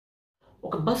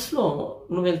ఒక బస్సులో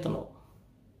నువ్వు వెళ్తున్నావు,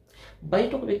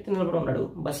 బయట ఒక వ్యక్తి నిలబడి ఉన్నాడు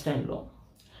బస్ స్టాండ్లో.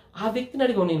 ఆ వ్యక్తిని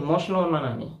అడిగావు నేను మోషన్లో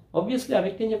ఉన్నానని. ఆబ్వియస్లీ ఆ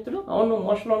వ్యక్తి ఏం చెప్తాడు, అవును నువ్వు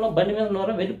మోషన్లో ఉన్నావు, బండి మీద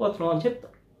ఉన్నారా, వెళ్ళిపోతున్నావు అని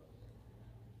చెప్తాడు.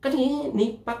 కానీ నీ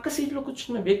పక్క సీట్లో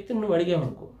కూర్చున్న వ్యక్తిని నువ్వు అడిగావు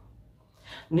అనుకో,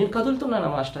 నేను కదులుతున్నాను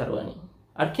మాస్టారు అని.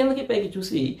 అటు కిందకి పైకి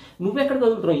చూసి నువ్వెక్కడ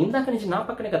కదులుతున్నావు, ఇందాక నుంచి నా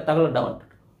పక్కనే కదా తగలడ్డావు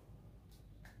అంటాడు.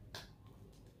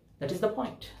 That is the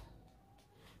point.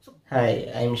 Hi,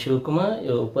 I'm Shivakumar,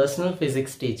 your personal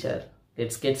physics teacher.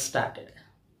 Let's get started.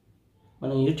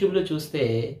 మనం యూట్యూబ్లో చూస్తే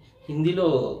హిందీలో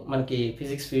మనకి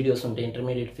ఫిజిక్స్ వీడియోస్ ఉంటాయి,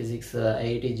 ఇంటర్మీడియట్ ఫిజిక్స్,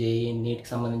 ఐఐటి జేఈ, నీట్కి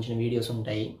సంబంధించిన వీడియోస్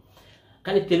ఉంటాయి.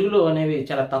 కానీ తెలుగులో అనేవి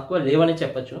చాలా తక్కువ లేవని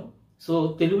చెప్పచ్చు. సో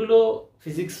తెలుగులో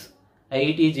physics,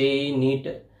 IIT JEE, neat,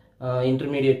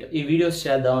 intermediate ఈ వీడియోస్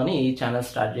చేద్దామని ఈ ఛానల్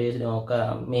స్టార్ట్ చేయడం ఒక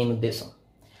మెయిన్ ఉద్దేశం.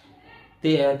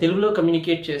 తెలుగులో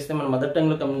కమ్యూనికేట్ చేస్తే, మన మదర్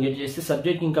టంగ్లో కమ్యూనికేట్ చేస్తే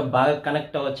సబ్జెక్ట్ ఇంకా బాగా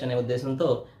కనెక్ట్ అవ్వచ్చు అనే ఉద్దేశంతో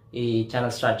ఈ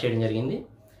ఛానల్ స్టార్ట్ చేయడం జరిగింది.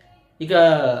 ఇక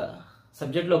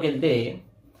సబ్జెక్ట్లోకి వెళ్తే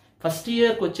ఫస్ట్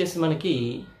ఇయర్కి వచ్చేసి మనకి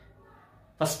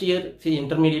ఫస్ట్ ఇయర్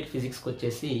ఇంటర్మీడియట్ ఫిజిక్స్కి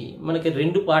వచ్చేసి మనకి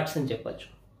 2 పార్ట్స్ అని చెప్పచ్చు.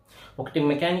 ఒకటి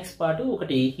మెకానిక్స్ పార్ట్,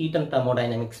 ఒకటి heat and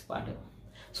thermodynamics part.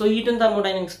 So heat and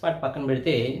thermodynamics part పక్కన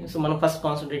పెడితే, సో మనం ఫస్ట్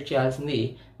కాన్సన్ట్రేట్ చేయాల్సింది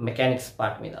మెకానిక్స్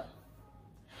పార్ట్ మీద.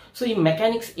 సో ఈ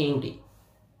మెకానిక్స్ ఏంటి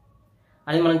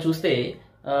అని మనం చూస్తే,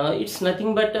 it's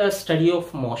nothing but study of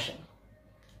motion.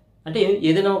 అంటే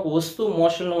ఏదైనా ఒక వస్తువు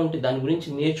మోషన్లో ఉంటే దాని గురించి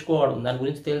నేర్చుకోవడం, దాని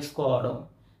గురించి తెలుసుకోవడం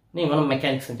మనం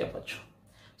మెకానిక్స్ అని చెప్పచ్చు.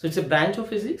 So it's a branch of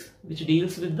physics which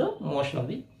deals with the motion of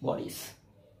the bodies.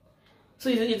 So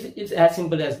it's as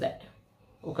simple as that.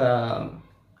 ఒక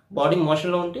బాడీ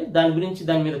మోషన్లో ఉంటే దాని గురించి,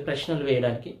 దాని మీద ప్రశ్నలు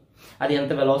వేయడానికి, అది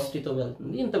ఎంత వెలాసిటీతో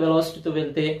వెళ్తుంది, ఇంత వెలాసిటీతో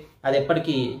వెళ్తే అది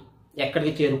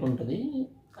ఎక్కడికి చేరుకుంటుంది,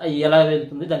 అది ఎలా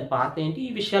వెళ్తుంది, దాని పాత్ ఏంటి,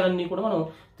 ఈ విషయాలన్నీ కూడా మనం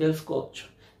తెలుసుకోవచ్చు.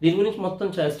 దీని గురించి మొత్తం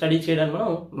స్టడీ చేయడానికి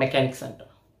మనం మెకానిక్స్ అంటాం.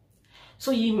 సో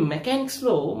ఈ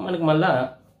మెకానిక్స్లో మనకు మళ్ళా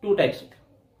 2 టైప్స్ ఉంటాయి,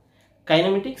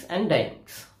 కైనమెటిక్స్ అండ్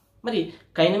డైనమిక్స్. మరి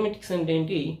కైనమెటిక్స్ అంటే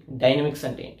ఏంటి, డైనమిక్స్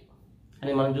అంటే ఏంటి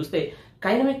అని మనం చూస్తే,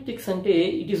 కైనమెటిక్స్ అంటే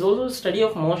it is also study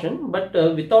of motion but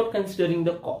without considering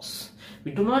the cause.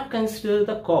 We do not consider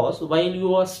the cause while you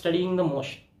are studying the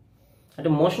motion. అంటే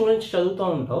మోషన్ గురించి చదువుతూ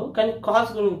ఉంటావు కానీ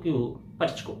కాజ్ గురించి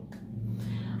పట్టించుకో.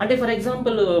 అంటే ఫర్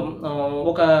ఎగ్జాంపుల్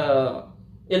ఒక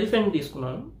ఎలిఫెంట్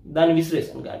తీసుకున్నాను, దాన్ని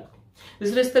విసిరేసాను, గాలి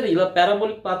విసిరేస్తే ఇలా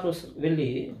పారాబోలిక్ పాత్ వెళ్ళి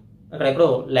అక్కడెక్కడో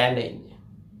ల్యాండ్ అయింది.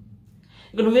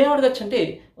 ఇక నువ్వేం అడగచ్చు అంటే,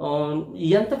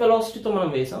 ఎంత వెలాసిటీతో మనం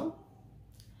వేసాం,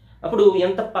 అప్పుడు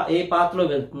ఏ పాత్లో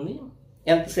వెళ్తుంది,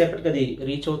 ఎంతసేపటికి అది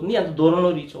రీచ్ అవుతుంది, ఎంత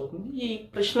దూరంలో రీచ్ అవుతుంది, ఈ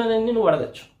ప్రశ్నలన్నీ నువ్వు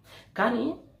అడగచ్చు. కానీ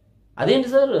అదేంటి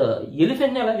సార్,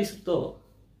 ఎలిఫెంట్ని ఎలా విసురుతావు,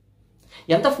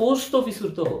 ఎంత ఫోర్స్తో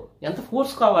విసురుతావు, ఎంత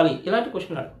ఫోర్స్ కావాలి, ఇలాంటి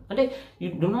క్వశ్చన్ అడుగు. అంటే you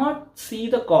do not see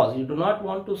the cause, you do not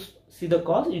want to see the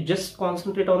cause, you just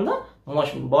concentrate on the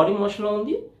motion. Body మోషన్లో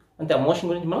ఉంది అంతే, ఆ మోషన్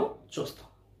గురించి మనం చూస్తాం.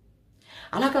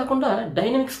 అలా కాకుండా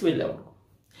డైనమిక్స్కి వెళ్ళాము,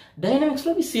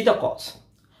 డైనమిక్స్లో we see the cause,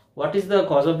 what is the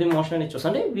cause of the motion అని చూస్తాం.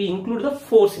 అంటే వి include the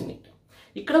force in it.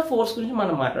 ఇక్కడ ఫోర్స్ గురించి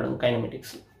మనం మాట్లాడడం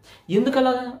కైనమెటిక్స్.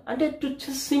 ఎందుకలా అంటే టు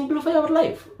సింప్లిఫై అవర్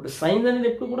లైఫ్. ఇప్పుడు సైన్స్ అనేది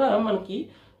ఎప్పుడు కూడా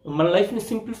మన లైఫ్ని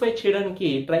సింప్లిఫై చేయడానికి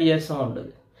ట్రై చేస్తూ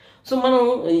ఉంటుంది. సో మనం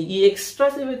ఈ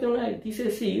ఎక్స్ట్రాస్ ఏవైతే ఉన్నాయో అవి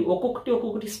తీసేసి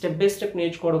ఒక్కొక్కటి స్టెప్ బై స్టెప్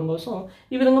నేర్చుకోవడం కోసం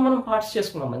ఈ విధంగా మనం పార్ట్స్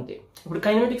చేసుకున్నాం అంతే. ఇప్పుడు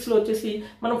కైనమెటిక్స్లో వచ్చేసి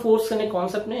మనం ఫోర్స్ అనే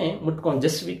కాన్సెప్ట్నే ముట్టుకోం,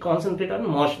 just we concentrate on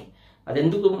motion.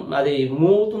 అది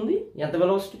మూవ్ అవుతుంది, ఎంత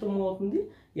వెలాసిటీతో మూవ్ అవుతుంది,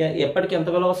 ఎప్పటికి ఎంత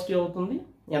వెలాసిటీ అవుతుంది,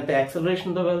 ఎంత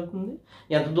యాక్సలరేషన్తో వెళ్తుంది,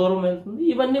 ఎంత దూరం వెళ్తుంది,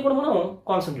 ఇవన్నీ కూడా మనం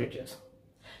కాన్సన్ట్రేట్ చేస్తాం.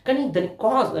 కానీ దాని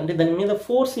కాజ్ అంటే దాని మీద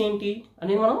ఫోర్స్ ఏంటి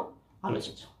అనేది మనం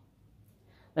ఆలోచించాం.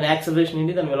 దాని యాక్సలరేషన్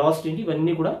ఏంటి, దాని వెలాసిటీ ఏంటి,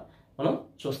 ఇవన్నీ కూడా మనం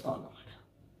చూస్తాం అన్నమాట.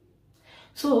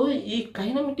 సో ఈ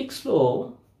కైనమెటిక్స్లో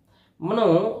మనం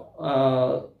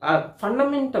ఆ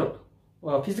fundamental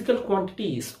physical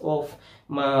quantities of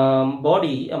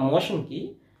body ఆ మోషన్కి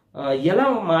ఎలా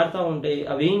మారుతూ ఉంటాయి,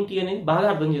 అవేంటి అనేది బాగా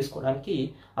అర్థం చేసుకోవడానికి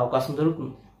అవకాశం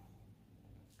దొరుకుతుంది.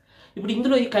 ఇప్పుడు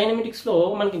ఇందులో ఈ కైనమెటిక్స్లో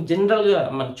మనకి జనరల్గా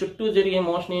మన చుట్టూ జరిగే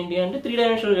మోషన్ ఏంటి అంటే 3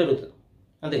 డైమెన్షన్లో జరుగుతుంది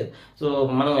అంతే కదా. సో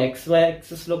మనం XY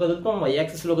యాక్సిస్లో కదులుతాం, Y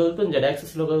యాక్సిస్లో కదులుతాం, Z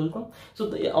యాక్సిస్లో కదులుతాం. So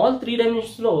all 3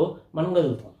 డైమెన్షన్స్లో మనం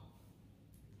కదులుతాం.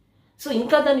 సో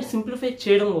ఇంకా దాన్ని సింప్లిఫై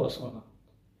చేయడం కోసం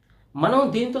మనం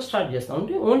దీంతో స్టార్ట్ చేస్తాం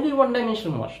అంటే ఓన్లీ 1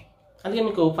 డైమెన్షన్ మోషన్. అందుకే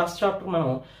మీకు ఫస్ట్ చాప్టర్ మనం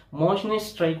మోషన్ ఈజ్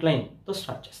స్ట్రైట్ లైన్తో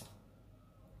స్టార్ట్ చేస్తాం.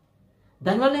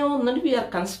 దానివల్ల ఏమవుతుందంటే we are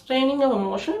కన్స్ట్రైనింగ్ hour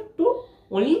motion to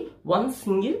only 1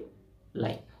 single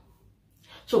line.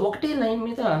 So ఒకటే లైన్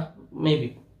మీద మేబీ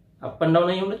అప్ అండ్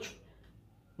డౌన్ అయ్యి ఉండొచ్చు,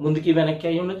 ముందుకి వెనక్కి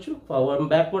అయ్యి ఉండొచ్చు, ఫార్వర్డ్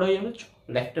బ్యాక్ కూడా అయ్యి ఉండొచ్చు,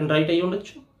 లెఫ్ట్ అండ్ రైట్ అయ్యి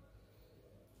ఉండొచ్చు.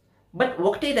 బట్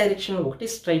ఒకటే డైరెక్షన్లో ఒకటే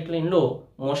స్ట్రైట్ లైన్లో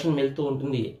మోషన్ వెళ్తూ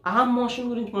ఉంటుంది. ఆ మోషన్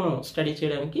గురించి మనం స్టడీ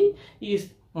చేయడానికి ఈ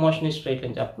motion is straight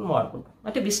line chapter వాడుకుంటాం.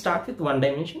 అంటే we start with 1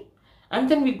 dimension and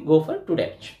then we go for 2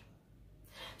 dimension.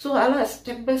 So అలా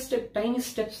step by step tiny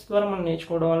steps ద్వారా మనం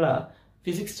నేర్చుకోవడం వల్ల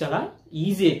ఫిజిక్స్ చాలా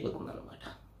ఈజీ అయిపోతుంది అనమాట.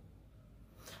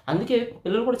 అందుకే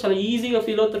పిల్లలు కూడా చాలా ఈజీగా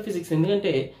ఫీల్ అవుతారు ఫిజిక్స్,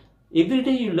 ఎందుకంటే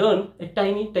everyday you learn a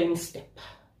tiny step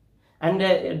and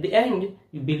at the end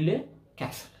you build a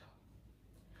castle.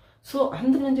 So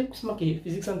అందుకని చెప్పేసి మనకి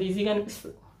ఫిజిక్స్ అంత ఈజీగా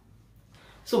అనిపిస్తుంది.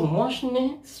 సో మోషన్ని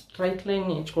స్ట్రైట్ లైన్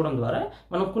నేర్చుకోవడం ద్వారా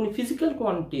మనం కొన్ని ఫిజికల్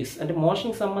క్వాంటిటీస్, అంటే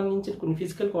మోషన్కి సంబంధించిన కొన్ని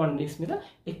ఫిజికల్ క్వాంటిటీస్ మీద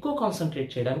ఎక్కువ కాన్సన్ట్రేట్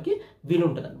చేయడానికి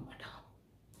వీలుంటుంది అనమాట.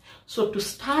 So to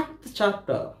start the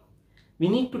chapter we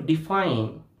need to define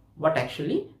what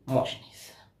actually motion is.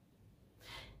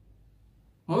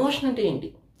 Motion అంటే ఏంటి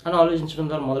అని ఆలోచించడం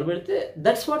ద్వారా మొదలు పెడితే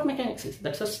that's what mechanics is.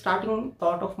 That's a starting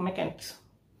thought of mechanics.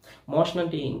 Motion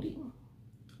అంటే ఏంటి,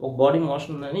 ఒక బాడీ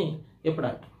మోషన్ ఉందని ఎప్పుడు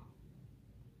అంటాం.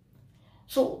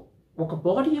 సో ఒక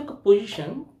బాడీ యొక్క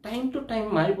పొజిషన్ టైం టు టైం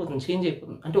మారిపోతుంది, చేంజ్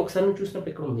అయిపోతుంది. అంటే ఒకసారి నువ్వు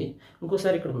చూసినప్పుడు ఇక్కడ ఉంది,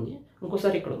 ఇంకోసారి ఇక్కడ ఉంది,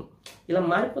 ఇంకోసారి ఇక్కడ ఉంది, ఇలా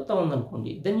మారిపోతూ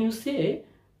ఉందనుకోండి, then you say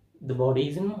the body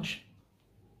is in motion.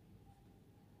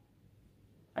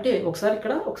 అంటే ఒకసారి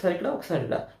ఇక్కడ, ఒకసారి ఇక్కడ, ఒకసారి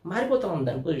ఇక్కడ మారిపోతూ ఉంది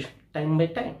దాని పొజిషన్ టైం బై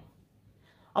టైం.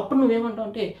 అప్పుడు నువ్వేమంటావు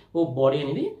అంటే ఓ బాడీ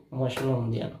అనేది మోషన్లో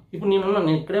ఉంది అని. ఇప్పుడు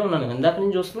నేను ఇక్కడే ఉన్నాను, ఇందాక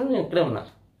నేను చూస్తున్నాను, నేను ఇక్కడే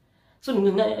ఉన్నాను. సో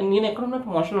నేను ఎక్కడ ఉన్నట్టు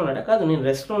మోషన్లో ఉన్నాడా? కాదు, నేను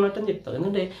రెస్ట్లో ఉన్నట్టు అని చెప్తాను.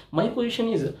 ఎందుకంటే my position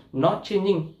is not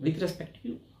changing with respect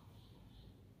you,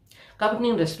 కాబట్టి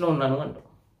నేను రెస్ట్లో ఉన్నాను అంటాం.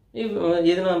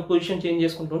 ఏదైనా పొజిషన్ చేంజ్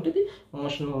చేసుకుంటూ ఉంటే ఇది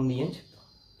మోషన్లో ఉంది అని చెప్తాం.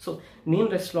 సో నేను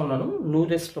రెస్ట్లో ఉన్నాను, నువ్వు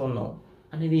రెస్ట్లో ఉన్నావు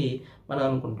అనేది మనం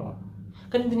అనుకుంటాం.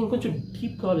 కానీ దీన్ని ఇంకొంచెం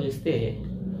డీప్గా ఆలోచిస్తే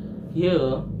here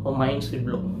our minds will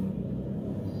blow.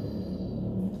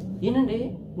 ఏంటంటే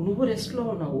నువ్వు రెస్ట్లో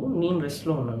ఉన్నావు, నేను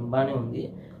రెస్ట్లో ఉన్నాను, బాగానే ఉంది.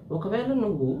 ఒకవేళ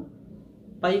నువ్వు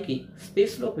పైకి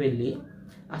స్పేస్లోకి వెళ్ళి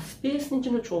ఆ స్పేస్ నుంచి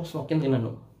నువ్వు చూస్తున్నావు కింద,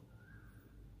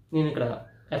 నేను ఇక్కడ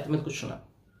ఎర్త్ మీద కూర్చున్నాను.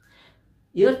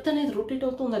 ఎర్త్ అనేది రొటేట్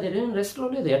అవుతుంది, అది రెస్ట్లో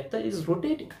లేదు, earth is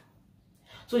rotating.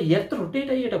 So earth rotate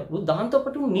అయ్యేటప్పుడు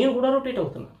దాంతోపాటు నేను కూడా రొటేట్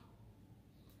అవుతున్నాను.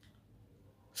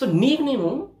 సో నీకు నేను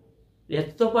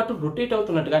ఎర్త్తో పాటు రొటేట్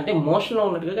అవుతున్నట్టుగా, అంటే మోషన్లో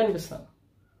ఉన్నట్టుగా కనిపిస్తాను.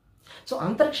 సో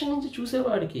అంతరిక్షం నుంచి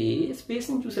చూసేవాడికి, స్పేస్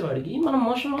నుంచి చూసేవాడికి మనం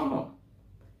మోషన్లో ఉన్నాం,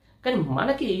 కానీ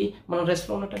మనకి మనం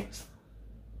రెస్ట్లో ఉన్నట్టు అనిపిస్తుంది.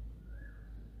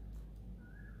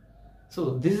 So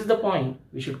this is the point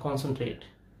we should concentrate.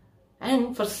 And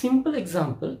for simple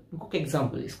example, ఇంకొక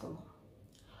ఎగ్జాంపుల్ తీసుకుందాం.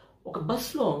 ఒక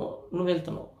బస్లో నువ్వు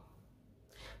వెళ్తున్నావు,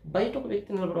 బయట ఒక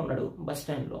వ్యక్తి నిలబడి ఉన్నాడు బస్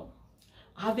స్టాండ్లో.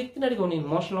 ఆ వ్యక్తిని అడిగావు నేను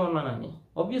మోషన్లో ఉన్నానని.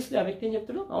 ఆబ్వియస్లీ ఆ వ్యక్తి ఏం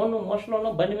చెప్తాడు, అవును నువ్వు మోషన్లో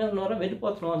ఉన్నావు, బండి మీద ఉన్నారా,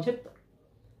 వెళ్ళిపోతున్నావు అని చెప్తాడు.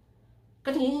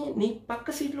 కానీ నీ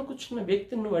పక్క సీట్లో కూర్చున్న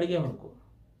వ్యక్తిని నువ్వు అడిగావనుకో,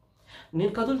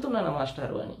 నేను కదులుతున్నాను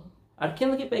మాస్టారు అని, అటు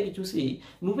కిందకి పైకి చూసి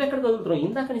నువ్వెక్కడ కదులుతున్నావు,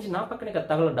 ఇందాక నుంచి నా పక్కనే కదా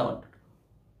తగలడ్డావు అంటాడు.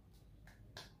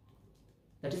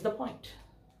 That is the point.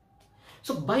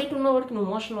 So బయట ఉన్నవాడికి నువ్వు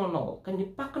మోషన్లో ఉన్నావు, కానీ నీ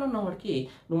పక్కన ఉన్నవాడికి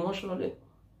నువ్వు మోషన్లో లేవు.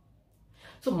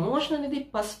 సో మోషన్ అనేది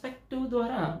పర్స్పెక్టివ్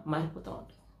ద్వారా మారిపోతూ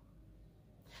ఉంటుంది.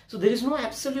 So there is no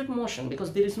absolute motion because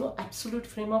there is no absolute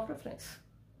frame of reference.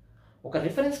 ఒక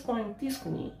రిఫరెన్స్ పాయింట్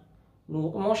తీసుకుని నువ్వు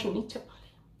ఒక మోషన్ని చెప్పాలి.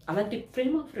 అలాంటి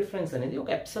ఫ్రేమ్ ఆఫ్ రిఫరెన్స్ అనేది ఒక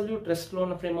అబ్సల్యూట్ రెస్ట్లో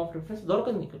ఉన్న ఫ్రేమ్ ఆఫ్ రిఫరెన్స్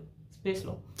దొరకదు నీకు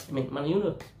స్పేస్లో, ఐ మీన్ మన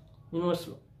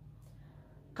యూనివర్స్లో.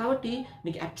 కాబట్టి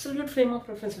నీకు అబ్సల్యూట్ ఫ్రేమ్ ఆఫ్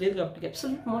రిఫరెన్స్ లేదు, కాబట్టి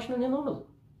అబ్సల్యూట్ మోషన్ అనేది ఉండదు.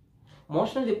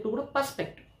 మోషన్ అనేది ఎప్పుడు కూడా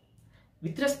perspective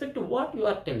with respect to what you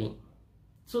are telling.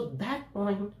 So that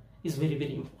point is very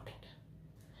very important.